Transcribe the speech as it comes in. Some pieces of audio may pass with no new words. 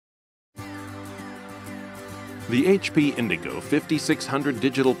The HP Indigo 5600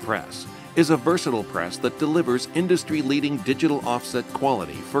 digital press is a versatile press that delivers industry-leading digital offset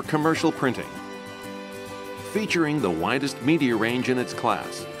quality for commercial printing. Featuring the widest media range in its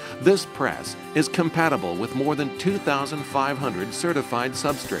class, this press is compatible with more than 2,500 certified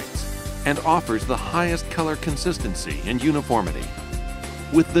substrates and offers the highest color consistency and uniformity.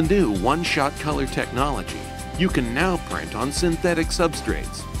 With the new one-shot color technology, you can now print on synthetic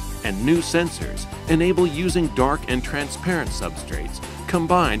substrates, and new sensors enable using dark and transparent substrates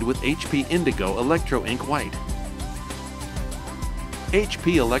combined with HP Indigo Electro Ink White.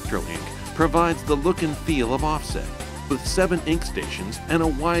 HP Electro Ink provides the look and feel of offset with 7 ink stations and a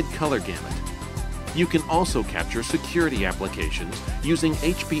wide color gamut. You can also capture security applications using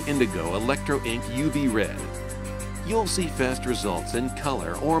HP Indigo Electro Ink UV Red. You'll see fast results in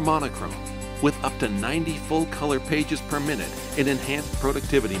color or monochrome, with up to 90 full color pages per minute in enhanced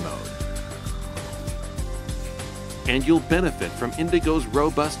productivity mode. And you'll benefit from Indigo's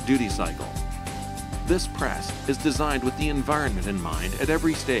robust duty cycle. This press is designed with the environment in mind at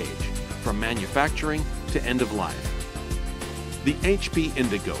every stage, from manufacturing to end of life. The HP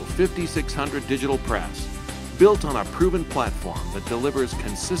Indigo 5600 digital press, built on a proven platform that delivers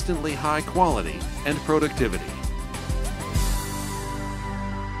consistently high quality and productivity.